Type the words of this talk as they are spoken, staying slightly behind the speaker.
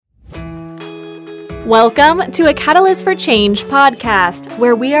Welcome to a Catalyst for Change podcast,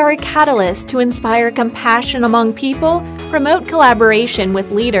 where we are a catalyst to inspire compassion among people, promote collaboration with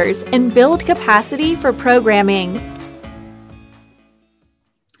leaders, and build capacity for programming.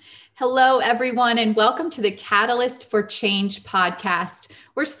 Hello, everyone, and welcome to the Catalyst for Change podcast.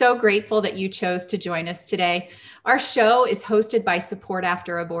 We're so grateful that you chose to join us today. Our show is hosted by Support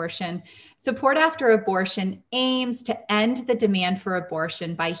After Abortion. Support After Abortion aims to end the demand for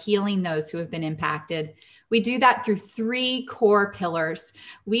abortion by healing those who have been impacted. We do that through three core pillars.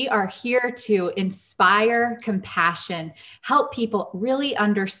 We are here to inspire compassion, help people really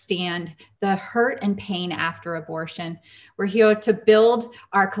understand the hurt and pain after abortion. We're here to build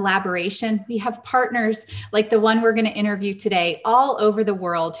our collaboration. We have partners like the one we're going to interview today all over the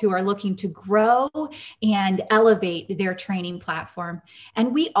world who are looking to grow and elevate their training platform.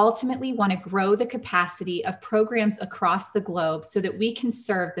 And we ultimately want to grow the capacity of programs across the globe so that we can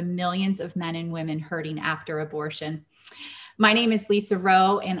serve the millions of men and women hurting after abortion. My name is Lisa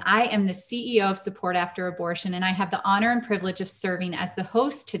Rowe, and I am the CEO of Support After Abortion, and I have the honor and privilege of serving as the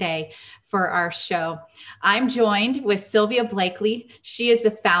host today for our show. I'm joined with Sylvia Blakely. She is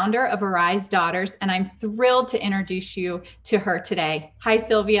the founder of Arise Daughters, and I'm thrilled to introduce you to her today. Hi,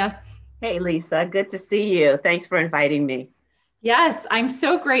 Sylvia. Hey, Lisa. Good to see you. Thanks for inviting me. Yes, I'm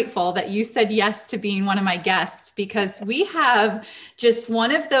so grateful that you said yes to being one of my guests, because we have just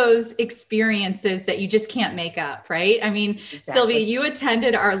one of those experiences that you just can't make up, right? I mean, exactly. Sylvia, you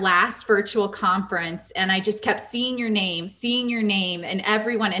attended our last virtual conference and I just kept seeing your name and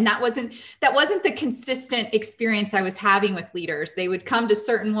everyone. And that wasn't the consistent experience I was having with leaders. They would come to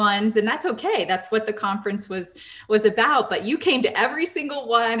certain ones and that's okay. That's what the conference was about. But you came to every single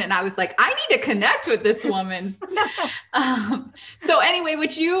one and I was like, I need to connect with this woman. So anyway,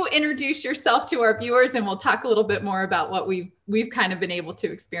 would you introduce yourself to our viewers and we'll talk a little bit more about what we've kind of been able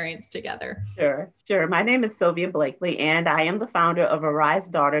to experience together. Sure. My name is Sylvia Blakely and I am the founder of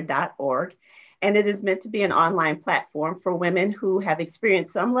AriseDaughter.org. And it is meant to be an online platform for women who have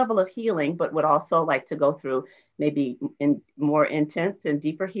experienced some level of healing, but would also like to go through maybe in more intense and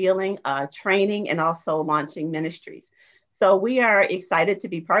deeper healing, training, and also launching ministries. So we are excited to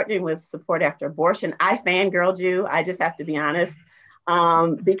be partnering with Support After Abortion. I fangirled you, I just have to be honest,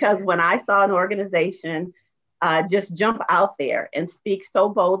 because when I saw an organization just jump out there and speak so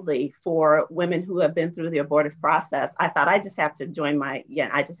boldly for women who have been through the abortive process, I thought I just have to join my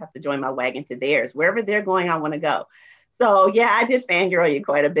wagon to theirs. Wherever they're going, I want to go. So yeah, I did fangirl you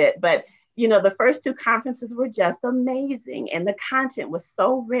quite a bit, but the first two conferences were just amazing and the content was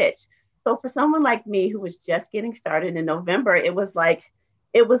so rich. So for someone like me who was just getting started in November, it was like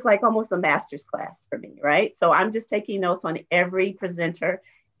almost a master's class for me, right? So I'm just taking notes on every presenter,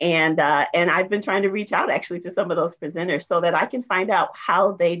 and I've been trying to reach out actually to some of those presenters so that I can find out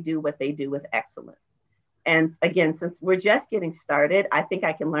how they do what they do with excellence. And again, since we're just getting started, I think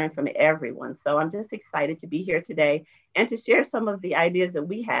I can learn from everyone. So I'm just excited to be here today and to share some of the ideas that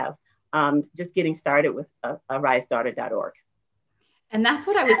we have just getting started with AriseDaughter.org. And that's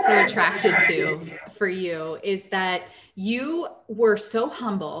what I was so attracted to for you, is that you were so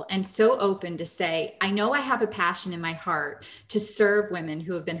humble and so open to say, I know I have a passion in my heart to serve women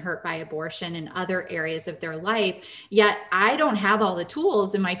who have been hurt by abortion and other areas of their life, yet I don't have all the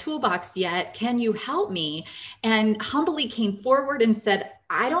tools in my toolbox yet. Can you help me? And humbly came forward and said,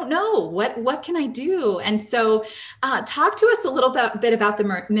 I don't know, what can I do? And so talk to us a little bit about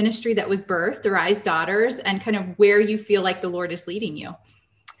the ministry that was birthed, Arise Daughters, and kind of where you feel like the Lord is leading you.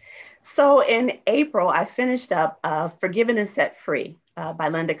 So in April, I finished up Forgiven and Set Free by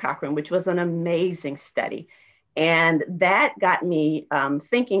Linda Cochran, which was an amazing study. And that got me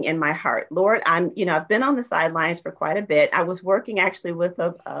thinking in my heart, Lord, I've been on the sidelines for quite a bit. I was working actually with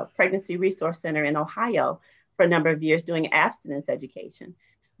a pregnancy resource center in Ohio for a number of years doing abstinence education.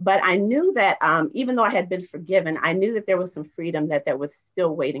 But I knew that even though I had been forgiven, I knew that there was some freedom that was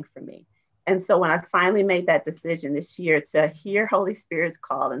still waiting for me. And so when I finally made that decision this year to hear Holy Spirit's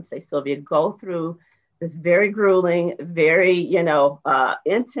call and say, Sylvia, go through this very grueling, very,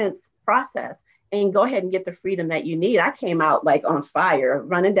 intense process and go ahead and get the freedom that you need. I came out like on fire,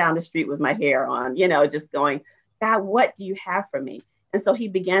 running down the street with my hair on, just going, God, what do you have for me? And so he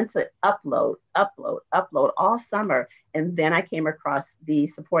began to upload all summer. And then I came across the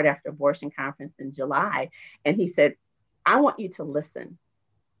Support After Abortion conference in July. And he said, I want you to listen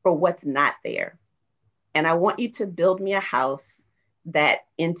for what's not there. And I want you to build me a house that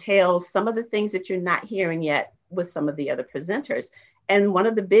entails some of the things that you're not hearing yet with some of the other presenters. And one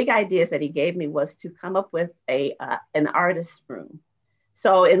of the big ideas that he gave me was to come up with an artist's room.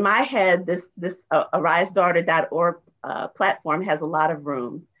 So in my head, this AriseDaughter.org platform has a lot of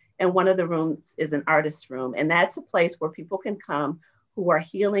rooms. And one of the rooms is an artist room. And that's a place where people can come who are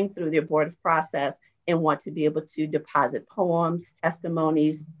healing through the abortive process and want to be able to deposit poems,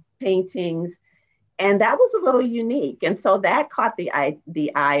 testimonies, paintings. And that was a little unique. And so that caught the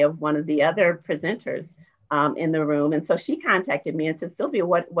eye of one of the other presenters in the room. And so she contacted me and said, Sylvia,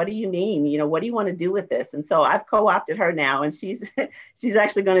 what do you mean? You know, what do you want to do with this? And so I've co-opted her now, and she's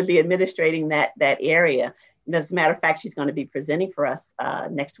actually going to be administrating that area. And as a matter of fact, she's going to be presenting for us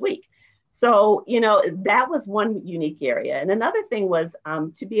next week. So, you know, that was one unique area. And another thing was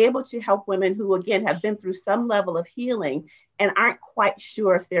to be able to help women who, again, have been through some level of healing and aren't quite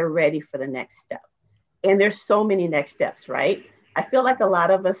sure if they're ready for the next step. And there's so many next steps, right? I feel like a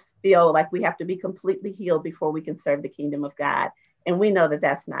lot of us feel like we have to be completely healed before we can serve the kingdom of God. And we know that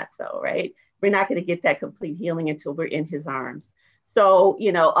that's not so, right? We're not going to get that complete healing until we're in his arms. So,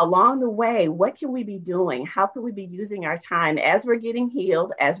 you know, along the way, what can we be doing? How can we be using our time as we're getting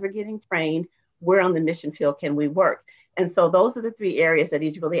healed, as we're getting trained? Where on the mission field can we work? And so those are the three areas that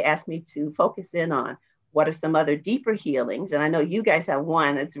he's really asked me to focus in on. What are some other deeper healings? And I know you guys have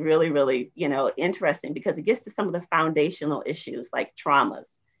one that's really, really, you know, interesting because it gets to some of the foundational issues like traumas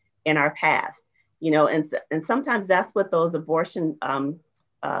in our past, you know, and sometimes that's what those abortion, you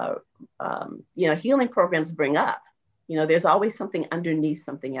know, healing programs bring up. You know, there's always something underneath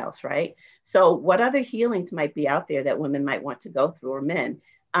something else, right? So what other healings might be out there that women might want to go through, or men?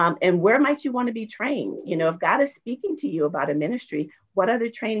 And where might you want to be trained? You know, if God is speaking to you about a ministry, what other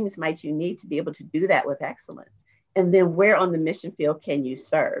trainings might you need to be able to do that with excellence? And then where on the mission field can you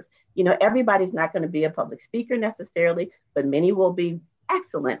serve? You know, everybody's not going to be a public speaker necessarily, but many will be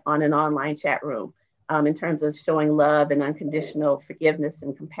excellent on an online chat room in terms of showing love and unconditional forgiveness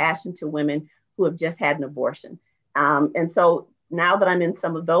and compassion to women who have just had an abortion. And so now that I'm in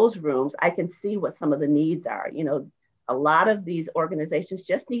some of those rooms, I can see what some of the needs are. You know, a lot of these organizations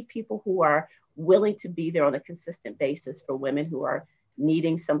just need people who are willing to be there on a consistent basis for women who are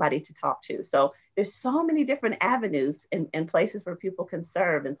needing somebody to talk to. So there's so many different avenues and places where people can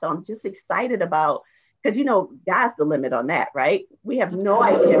serve. And so I'm just excited about, because, you know, God's the limit on that, right? We have no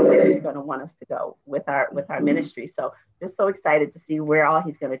idea where he's going to want us to go with our ministry. So just so excited to see where all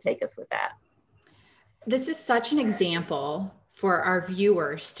he's going to take us with that. This is such an example for our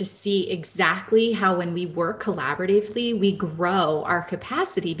viewers to see exactly how when we work collaboratively, we grow our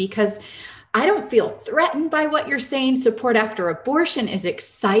capacity, because I don't feel threatened by what you're saying. Support After Abortion is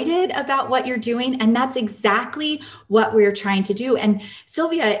excited about what you're doing. And that's exactly what we're trying to do. And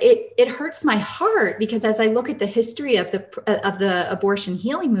Sylvia, it hurts my heart because as I look at the history of the abortion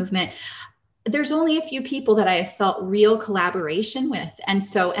healing movement, there's only a few people that I have felt real collaboration with. And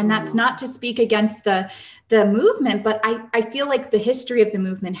that's not to speak against the movement, but I feel like the history of the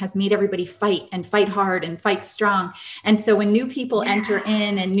movement has made everybody fight and fight hard and fight strong. And so when new people enter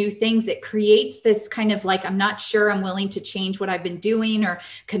in and new things, it creates this kind of like, I'm not sure I'm willing to change what I've been doing or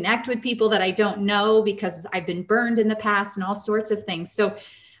connect with people that I don't know because I've been burned in the past and all sorts of things. So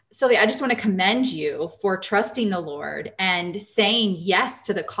Sylvia, I just want to commend you for trusting the Lord and saying yes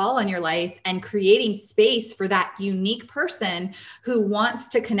to the call on your life and creating space for that unique person who wants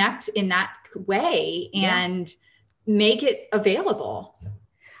to connect in that way and make it available.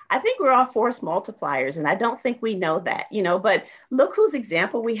 I think we're all force multipliers, and I don't think we know that, you know, but look whose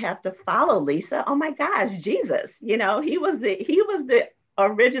example we have to follow, Lisa. Oh my gosh, Jesus, you know, he was the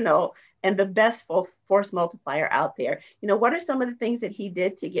original and the best force multiplier out there. You know, what are some of the things that he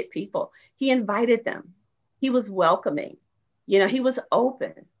did to get people? He invited them. He was welcoming. You know, he was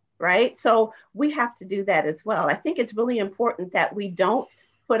open, right? So we have to do that as well. I think it's really important that we don't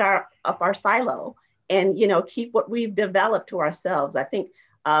put up our silo and, you know, keep what we've developed to ourselves. I think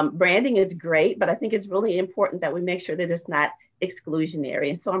branding is great, but I think it's really important that we make sure that it's not exclusionary.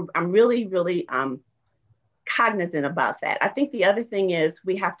 And so I'm really, really cognizant about that. I think the other thing is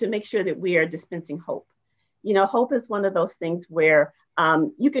we have to make sure that we are dispensing hope. You know, hope is one of those things where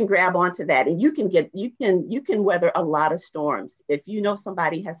you can grab onto that and you can weather a lot of storms if you know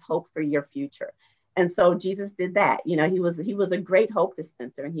somebody has hope for your future. And so Jesus did that. You know, he was a great hope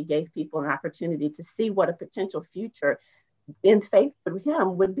dispenser, and he gave people an opportunity to see what a potential future in faith through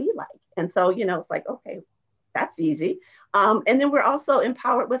him would be like. And so, you know, it's like, okay, that's easy. And then we're also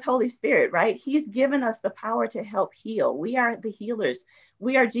empowered with Holy Spirit, right? He's given us the power to help heal. We are the healers.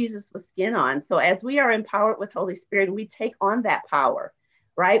 We are Jesus with skin on. So as we are empowered with Holy Spirit, we take on that power,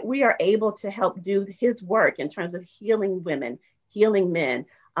 right? We are able to help do his work in terms of healing women, healing men.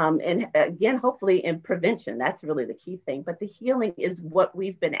 And again, hopefully in prevention, that's really the key thing. But the healing is what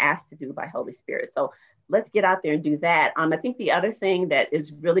we've been asked to do by Holy Spirit. So let's get out there and do that. I think the other thing that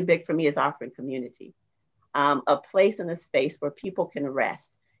is really big for me is offering community. A place and a space where people can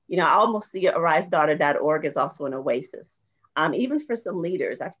rest. I almost see arisedaughter.org as also an oasis. Even for some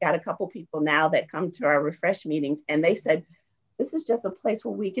leaders, I've got a couple people now that come to our refresh meetings, and they said, this is just a place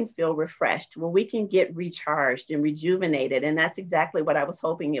where we can feel refreshed, where we can get recharged and rejuvenated. And that's exactly what I was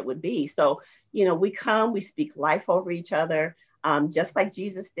hoping it would be. So, we come, we speak life over each other, just like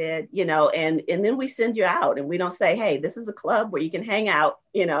Jesus did, and then we send you out, and we don't say, hey, this is a club where you can hang out,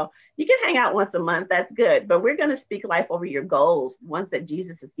 you can hang out once a month. That's good. But we're going to speak life over your goals, ones that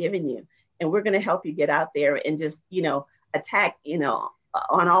Jesus has given you. And we're going to help you get out there and just, attack,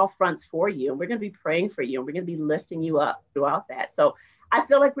 on all fronts for you. And we're going to be praying for you, and we're going to be lifting you up throughout that. So I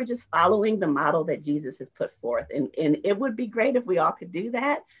feel like we're just following the model that Jesus has put forth. And it would be great if we all could do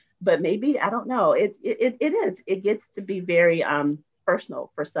that. But maybe, I don't know, it gets to be very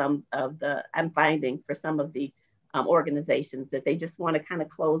personal for some of I'm finding for some of the organizations that they just want to kind of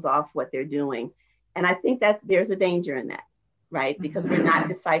close off what they're doing. And I think that there's a danger in that, right? Because we're not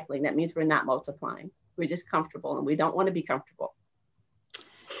discipling. That means we're not multiplying. We're just comfortable, and we don't want to be comfortable.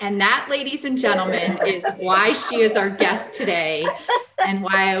 And that, ladies and gentlemen, is why she is our guest today, and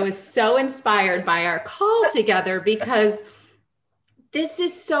why I was so inspired by our call together, because this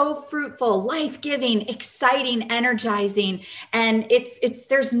is so fruitful, life-giving, exciting, energizing. And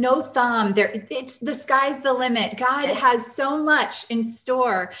there's no thumb there. It's the sky's the limit. God has so much in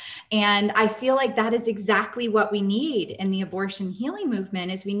store. And I feel like that is exactly what we need in the abortion healing movement.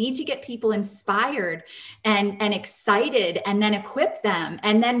 Is we need to get people inspired and excited, and then equip them,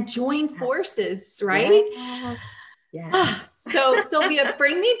 and then join forces, right? Yeah. So Sylvia,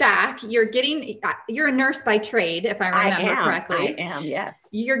 bring me back. You're a nurse by trade, if I remember correctly. I am, yes.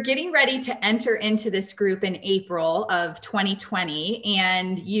 You're getting ready to enter into this group in April of 2020,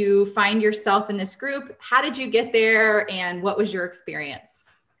 and you find yourself in this group. How did you get there, and what was your experience?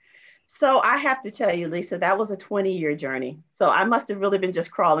 So I have to tell you, Lisa, that was a 20-year journey. So I must have really been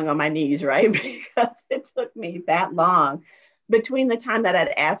just crawling on my knees, right? Because it took me that long between the time that I'd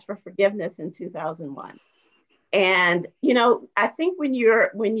asked for forgiveness in 2001. And, I think when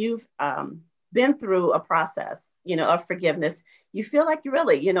you've been through a process, of forgiveness, you feel like you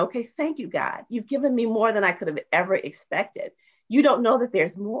really, okay, thank you, God. You've given me more than I could have ever expected. You don't know that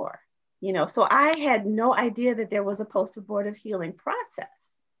there's more, so I had no idea that there was a post-abortive healing process,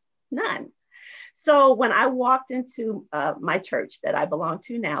 none. So when I walked into my church that I belong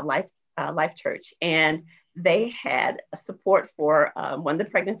to now, Life Church, and they had a support for one of the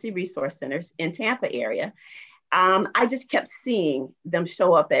pregnancy resource centers in Tampa area. I just kept seeing them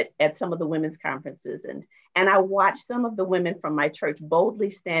show up at some of the women's conferences. And I watched some of the women from my church boldly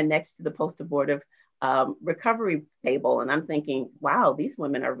stand next to the post-abortive recovery table. And I'm thinking, wow, these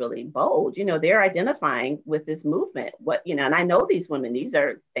women are really bold. They're identifying with this movement. And I know these women, these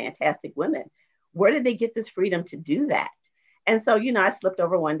are fantastic women. Where did they get this freedom to do that? And so, I slipped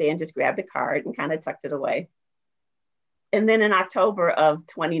over one day and just grabbed a card and kind of tucked it away. And then in October of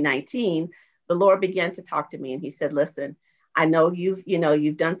 2019, the Lord began to talk to me, and he said, listen, I know you've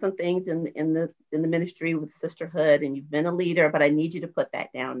done some things in the ministry with sisterhood, and you've been a leader, but I need you to put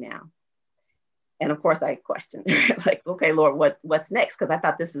that down now. And of course I questioned, like, okay, Lord, what's next? Because I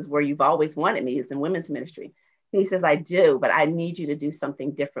thought this is where you've always wanted me, is in women's ministry. And he says, I do, but I need you to do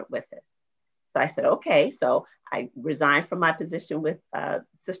something different with this. So I said, okay. So I resigned from my position with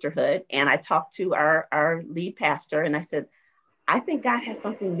sisterhood, and I talked to our lead pastor, and I said, I think God has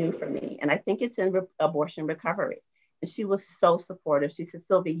something new for me, and I think it's in abortion recovery. And she was so supportive. She said,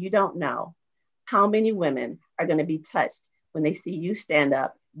 Sylvia, you don't know how many women are going to be touched when they see you stand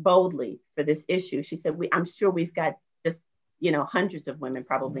up boldly for this issue. She said, I'm sure we've got just, hundreds of women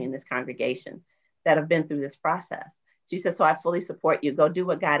probably in this congregation that have been through this process. She said, so I fully support you. Go do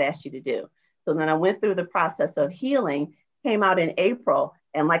what God asked you to do. So then I went through the process of healing, came out in April.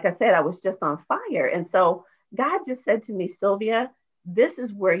 And like I said, I was just on fire. And so God just said to me, Sylvia, this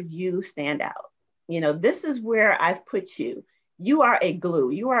is where you stand out. This is where I've put you. You are a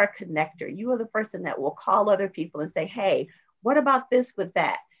glue. You are a connector. You are the person that will call other people and say, hey, what about this with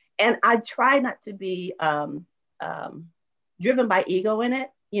that? And I try not to be driven by ego in it.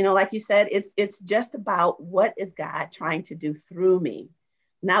 Like you said, it's just about what is God trying to do through me,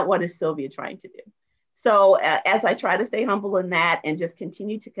 not what is Sylvia trying to do. So as I try to stay humble in that and just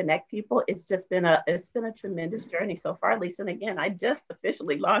continue to connect people, it's been a tremendous journey so far, Lisa. And again, I just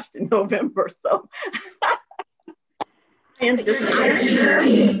officially launched in November. So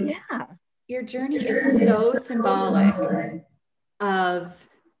your journey is so symbolic of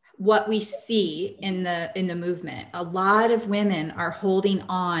what we see in the movement. A lot of women are holding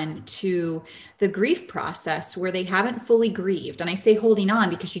on to the grief process where they haven't fully grieved. And I say holding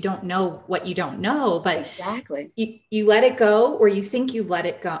on because you don't know what you don't know, but exactly, you let it go, or you think you've let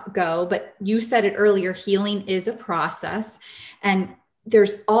it go. But you said it earlier, healing is a process, and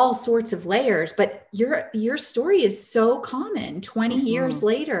there's all sorts of layers, but your story is so common 20 years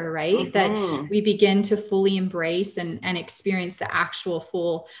later, right? That we begin to fully embrace and experience the actual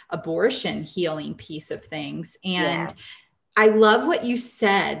full abortion healing piece of things. And I love what you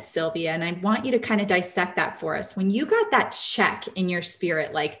said, Sylvia, and I want you to kind of dissect that for us. When you got that check in your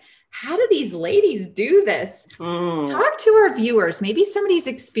spirit, like, how do these ladies do this? Talk to our viewers. Maybe somebody's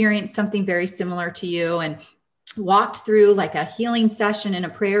experienced something very similar to you and walked through like a healing session in a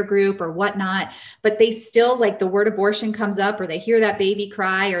prayer group or whatnot, but they still, like, the word abortion comes up, or they hear that baby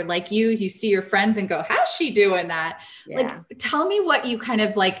cry, or like you see your friends and go, how's she doing that? Like, tell me what you kind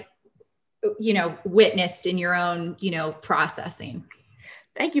of like, witnessed in your own, processing.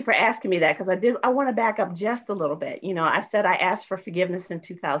 Thank you for asking me that, because I want to back up just a little bit. I said I asked for forgiveness in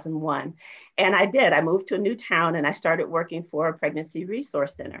 2001, and I did. I moved to a new town and I started working for a pregnancy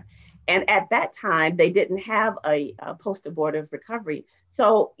resource center. And at that time, they didn't have a post-abortive recovery.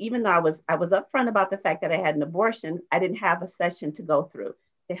 So even though I was upfront about the fact that I had an abortion, I didn't have a session to go through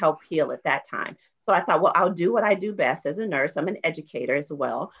to help heal at that time. So I thought, well, I'll do what I do best as a nurse. I'm an educator as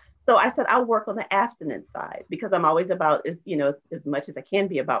well. So I said, I'll work on the abstinence side, because I'm always about, as much as I can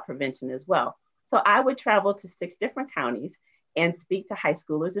be, about prevention as well. So I would travel to 6 different counties and speak to high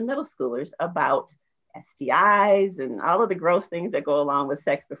schoolers and middle schoolers about STIs and all of the gross things that go along with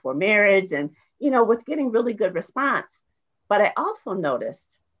sex before marriage, and, what's getting really good response. But I also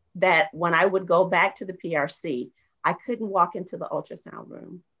noticed that when I would go back to the PRC, I couldn't walk into the ultrasound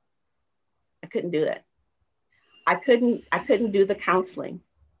room. I couldn't do it. I couldn't do the counseling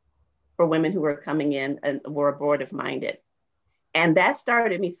for women who were coming in and were abortive minded. And that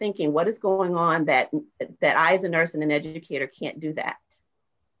started me thinking, what is going on that I, as a nurse and an educator, can't do that?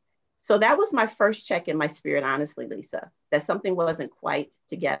 So that was my first check in my spirit, honestly, Lisa, that something wasn't quite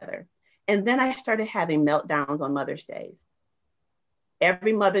together. And then I started having meltdowns on Mother's Days.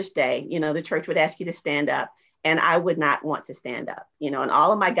 Every Mother's Day, the church would ask you to stand up, and I would not want to stand up, and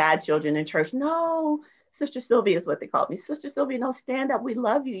all of my godchildren in church, no, Sister Sylvia is what they called me. Sister Sylvia, no, stand up. We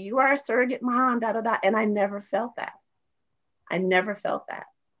love you. You are a surrogate mom, da, da, da. And I never felt that.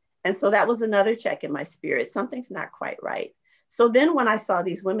 And so that was another check in my spirit. Something's not quite right. So then when I saw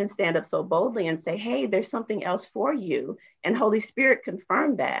these women stand up so boldly and say, hey, there's something else for you, and Holy Spirit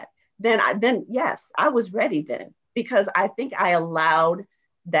confirmed that, then yes, I was ready then, because I think I allowed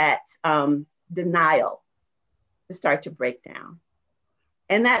that denial to start to break down.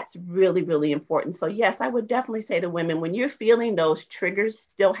 And that's really, really important. So yes, I would definitely say to women, when you're feeling those triggers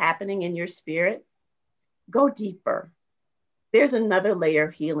still happening in your spirit, go deeper. There's another layer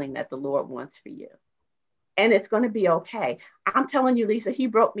of healing that the Lord wants for you. And it's going to be okay. I'm telling you, Lisa, he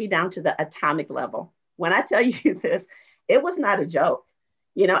broke me down to the atomic level. When I tell you this, it was not a joke,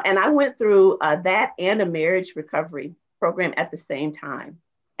 and I went through that and a marriage recovery program at the same time.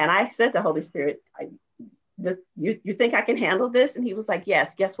 And I said to Holy Spirit, you think I can handle this? And he was like,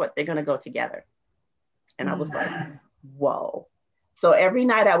 yes, guess what? They're going to go together. And I was like, whoa. So every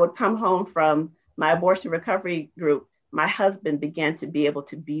night I would come home from my abortion recovery group, my husband began to be able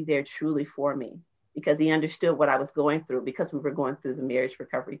to be there truly for me, because he understood what I was going through, because we were going through the marriage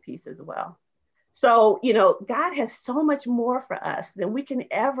recovery piece as well. So, God has so much more for us than we can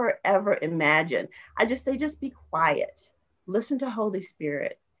ever imagine. I just say, just be quiet. Listen to Holy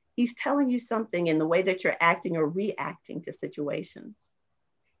Spirit. He's telling you something in the way that you're acting or reacting to situations.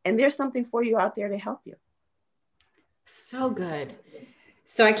 And there's something for you out there to help you. So good.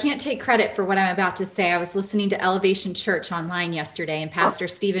 So I can't take credit for what I'm about to say. I was listening to Elevation Church online yesterday, and Pastor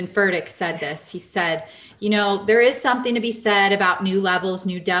Stephen Furtick said this. He said, there is something to be said about new levels,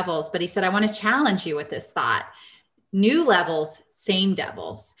 new devils. But he said, I want to challenge you with this thought. New levels, same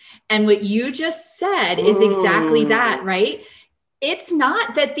devils. And what you just said is exactly that, right? It's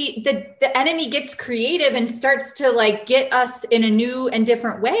not that the enemy gets creative and starts to like get us in a new and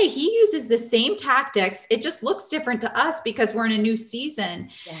different way. He uses the same tactics. It just looks different to us because we're in a new season.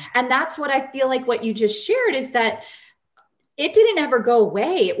 Yeah. And that's what I feel like what you just shared is that it didn't ever go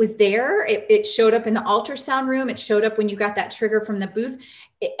away. It was there. It showed up in the ultrasound room. It showed up when you got that trigger from the booth.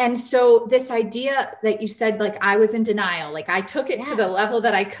 And so this idea that you said, like, I was in denial, like I took it to the level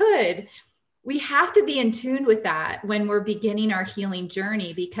that I could. we have to be in tune with that when we're beginning our healing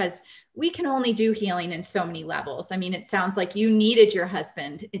journey, because we can only do healing in so many levels. I mean, it sounds like you needed your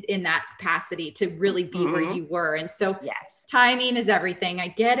husband in that capacity to really be where you were. And so yes, timing is everything. I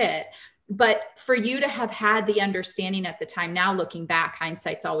get it. But for you to have had the understanding at the time, now looking back,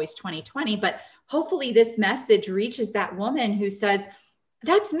 hindsight's always 2020, but hopefully this message reaches that woman who says,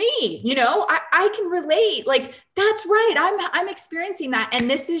 that's me, I can relate. Like, that's right. I'm experiencing that. And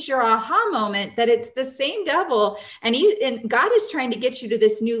this is your aha moment that it's the same devil. And God is trying to get you to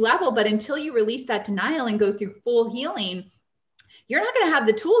this new level. But until you release that denial and go through full healing, you're not going to have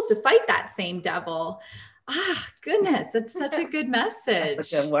the tools to fight that same devil. Ah, goodness, that's such a good message.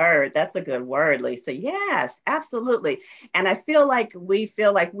 That's a good word. That's a good word, Lisa. Yes, absolutely. And I feel like we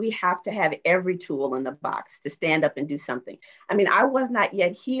have to have every tool in the box to stand up and do something. I mean, I was not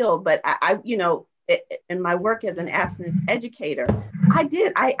yet healed, but in my work as an abstinence educator,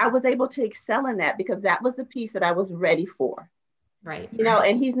 I was able to excel in that because that was the piece that I was ready for. Right.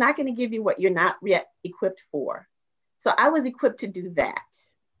 And he's not going to give you what you're not yet equipped for. So I was equipped to do that.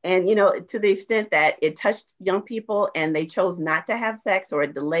 And, to the extent that it touched young people and they chose not to have sex or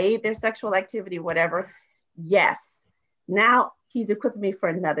it delayed their sexual activity, whatever. Yes. Now he's equipping me for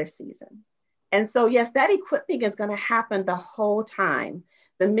another season. And so, yes, that equipping is going to happen the whole time,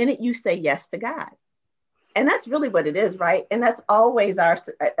 the minute you say yes to God. And that's really what it is, right? And that's always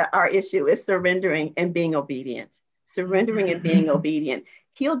our issue is surrendering and being obedient. Surrendering and being obedient.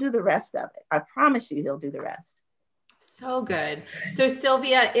 He'll do the rest of it. I promise you, he'll do the rest. So good. So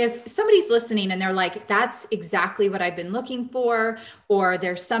Sylvia, if somebody's listening and they're like, that's exactly what I've been looking for, or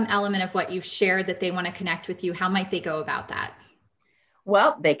there's some element of what you've shared that they want to connect with you, how might they go about that?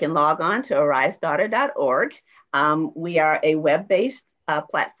 Well, they can log on to arisedaughter.org. We are a web-based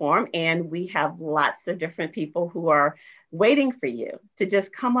platform, and we have lots of different people who are waiting for you to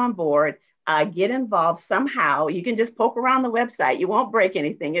just come on board, get involved somehow. You can just poke around the website. You won't break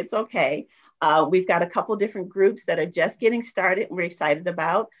anything. It's okay. We've got a couple different groups that are just getting started. We're excited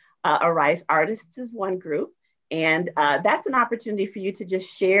about. Arise Artists is one group. And that's an opportunity for you to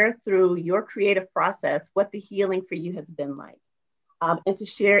just share through your creative process what the healing for you has been like, and to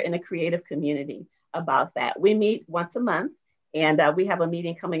share in a creative community about that. We meet once a month, and we have a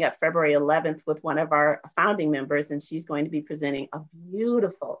meeting coming up February 11th with one of our founding members, and she's going to be presenting a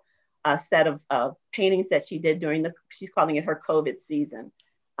beautiful set of paintings that she did she's calling it her COVID season.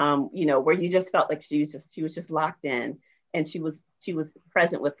 Where you just felt like she was just locked in, and she was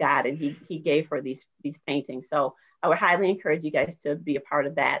present with God, and he gave her these paintings. So I would highly encourage you guys to be a part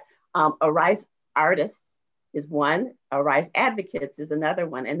of that. Arise Artists is one. Arise Advocates is another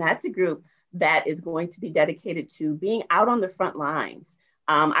one, and that's a group that is going to be dedicated to being out on the front lines.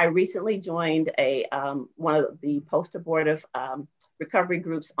 I recently joined one of the post-abortive recovery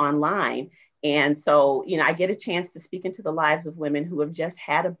groups online. And so, I get a chance to speak into the lives of women who have just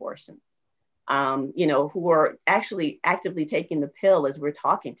had abortions, who are actually actively taking the pill as we're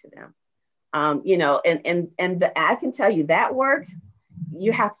talking to them. I can tell you that work,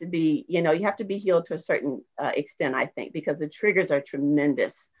 you have to be healed to a certain extent, I think, because the triggers are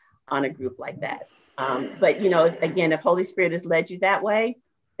tremendous on a group like that. But, again, if Holy Spirit has led you that way,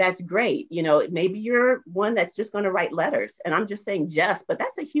 that's great. Maybe you're one that's just going to write letters. And I'm just saying but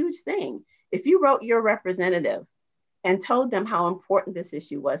that's a huge thing. If you wrote your representative and told them how important this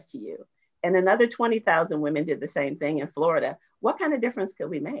issue was to you, and another 20,000 women did the same thing in Florida, what kind of difference could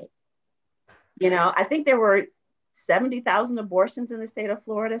we make? I think there were 70,000 abortions in the state of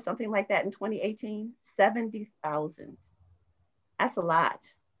Florida, something like that in 2018, 70,000. That's a lot.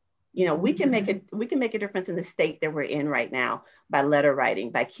 We can make a difference in the state that we're in right now by letter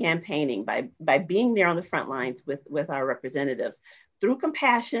writing, by campaigning, by being there on the front lines with our representatives, through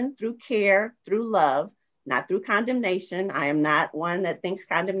compassion, through care, through love, not through condemnation. I am not one that thinks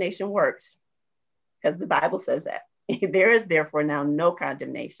condemnation works, because the Bible says that. There is therefore now no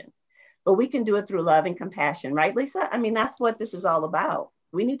condemnation, but we can do it through love and compassion, right, Lisa? I mean, that's what this is all about.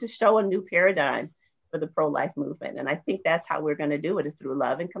 We need to show a new paradigm for the pro-life movement. And I think that's how we're going to do it, is through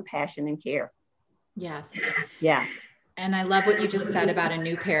love and compassion and care. Yes. Yeah. And I love what you just said about a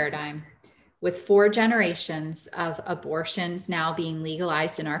new paradigm. With 4 generations of abortions now being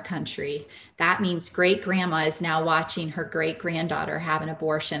legalized in our country, that means great grandma is now watching her great granddaughter have an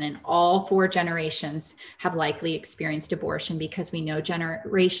abortion, and all 4 generations have likely experienced abortion, because we know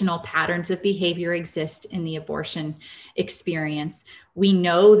generational patterns of behavior exist in the abortion experience. We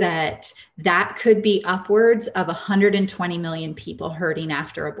know that could be upwards of 120 million people hurting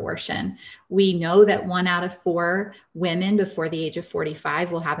after abortion. We know that 1 out of 4 women before the age of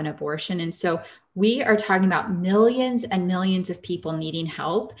 45 will have an abortion. And so we are talking about millions and millions of people needing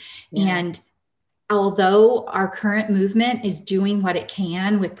help. Yeah. And although our current movement is doing what it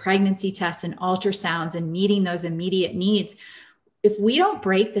can with pregnancy tests and ultrasounds and meeting those immediate needs, if we don't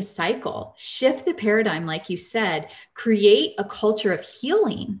break the cycle, shift the paradigm, like you said, create a culture of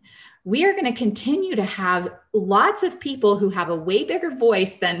healing, we are going to continue to have lots of people who have a way bigger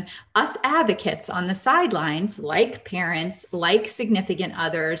voice than us advocates on the sidelines, like parents, like significant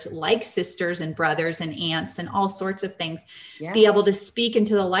others, like sisters and brothers and aunts and all sorts of things, be able to speak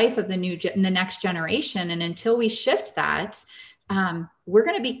into the life of the next generation. And until we shift that, we're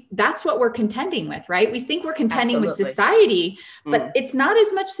going to be, that's what we're contending with, right? We think we're contending with society, but it's not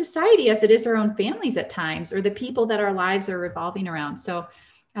as much society as it is our own families at times, or the people that our lives are revolving around. So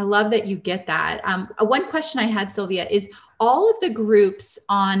I love that you get that. One question I had, Sylvia, is all of the groups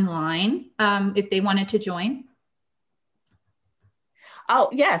online, if they wanted to join? Oh,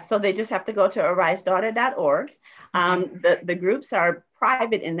 yes. So they just have to go to arisedaughter.org. The groups are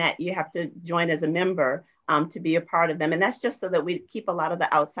private in that you have to join as a member to be a part of them. And that's just so that we keep a lot of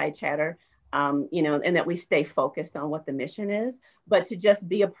the outside chatter, and that we stay focused on what the mission is. But to just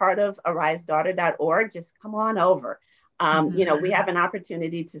be a part of arisedaughter.org, just come on over. We have an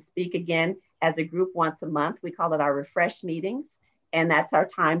opportunity to speak again as a group once a month. We call it our refresh meetings. And that's our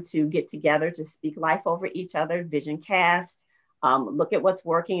time to get together to speak life over each other, vision cast, look at what's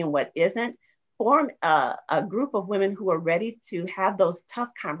working and what isn't, form a group of women who are ready to have those tough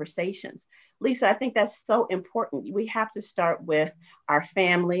conversations. Lisa, I think that's so important. We have to start with our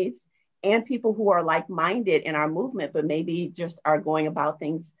families and people who are like-minded in our movement, but maybe just are going about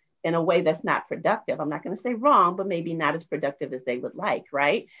things in a way that's not productive. I'm not going to say wrong, but maybe not as productive as they would like,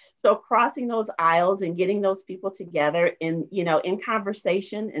 right? So crossing those aisles and getting those people together in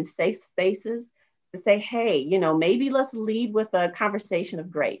conversation and safe spaces to say, hey, maybe let's lead with a conversation of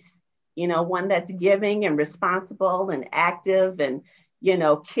grace, one that's giving and responsible and active and,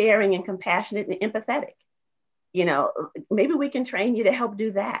 caring and compassionate and empathetic. Maybe we can train you to help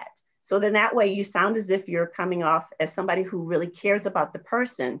do that. So then that way you sound as if you're coming off as somebody who really cares about the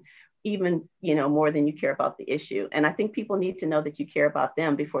person, even, more than you care about the issue. And I think people need to know that you care about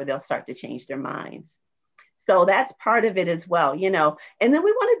them before they'll start to change their minds. So that's part of it as well, and then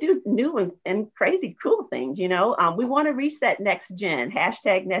we want to do new and crazy, cool things, we want to reach that next gen,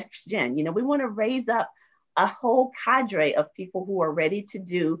 #NextGen, we want to raise up a whole cadre of people who are ready to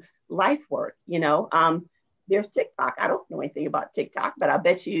do life work, there's TikTok. I don't know anything about TikTok, but I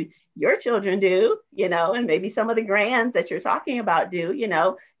bet you your children do, and maybe some of the grands that you're talking about do,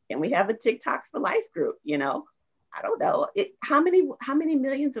 and we have a TikTok for Life group, I don't know. How many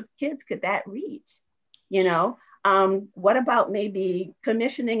millions of kids could that reach? What about maybe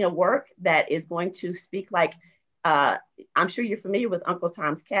commissioning a work that is going to speak like, I'm sure you're familiar with Uncle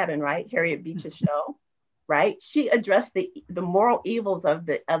Tom's Cabin, right? Harriet Beecher's show, right? She addressed the moral evils of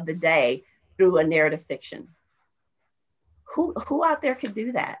the day through a narrative fiction. Who out there could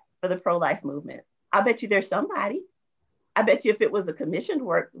do that for the pro-life movement? I bet you there's somebody. I bet you if it was a commissioned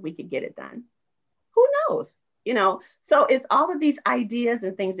work, we could get it done. Who knows? So it's all of these ideas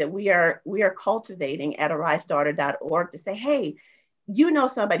and things that we are cultivating at arisedaughter.org to say, hey,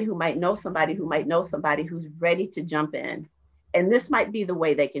 somebody who might know somebody who might know somebody who's ready to jump in. And this might be the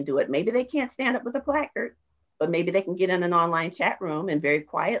way they can do it. Maybe they can't stand up with a placard, but maybe they can get in an online chat room and very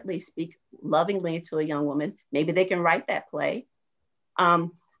quietly speak lovingly to a young woman. Maybe they can write that play.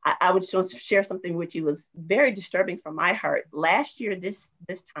 I would share something which was very disturbing from my heart. Last year, this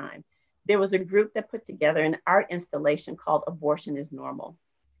time, there was a group that put together an art installation called Abortion is Normal.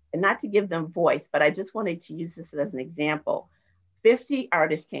 And not to give them voice, but I just wanted to use this as an example. 50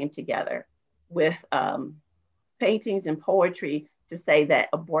 artists came together with paintings and poetry to say that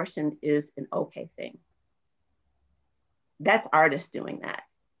abortion is an okay thing. That's artists doing that.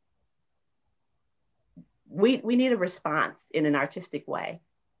 We need a response in an artistic way.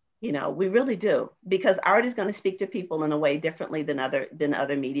 We really do, because art is going to speak to people in a way differently than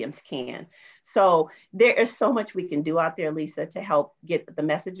other mediums can. So there is so much we can do out there, Lisa, to help get the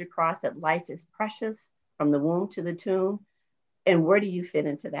message across that life is precious from the womb to the tomb. And where do you fit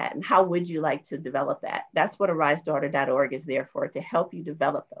into that? And how would you like to develop that? That's what arisedaughter.org is there for, to help you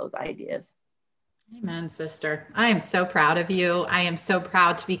develop those ideas. Amen, sister. I am so proud of you. I am so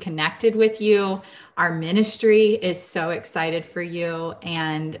proud to be connected with you. Our ministry is so excited for you.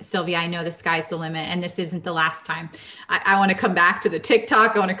 And Sylvia, I know the sky's the limit, and this isn't the last time. I want to come back to the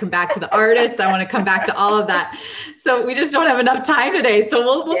TikTok. I want to come back to the artists. I want to come back to all of that. So we just don't have enough time today. So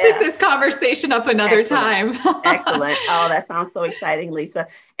we'll pick this conversation up another time. Excellent. Oh, that sounds so exciting, Lisa.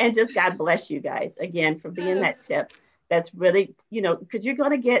 And just God bless you guys again for being that tip. That's really, because you're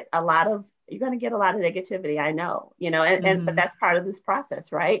going to get a lot of you're going to get a lot of negativity. I know, but that's part of this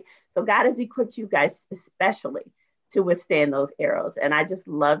process, right? So God has equipped you guys especially to withstand those arrows. And I just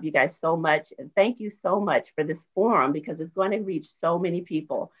love you guys so much. And thank you so much for this forum, because it's going to reach so many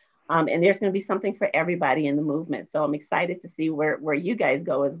people. And there's going to be something for everybody in the movement. So I'm excited to see where you guys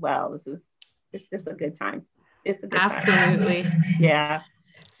go as well. It's just a good time. It's a good time. Absolutely. Yeah.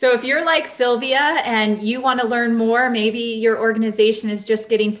 So if you're like Sylvia and you want to learn more, maybe your organization is just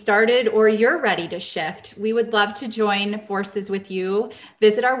getting started or you're ready to shift, we would love to join forces with you.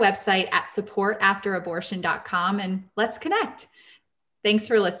 Visit our website at supportafterabortion.com and let's connect. Thanks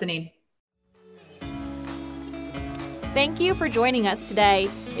for listening. Thank you for joining us today.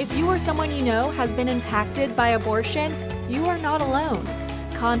 If you or someone you know has been impacted by abortion, you are not alone.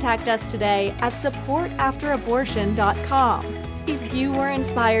 Contact us today at supportafterabortion.com. If you were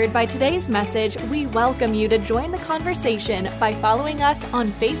inspired by today's message, we welcome you to join the conversation by following us on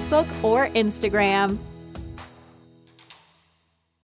Facebook or Instagram.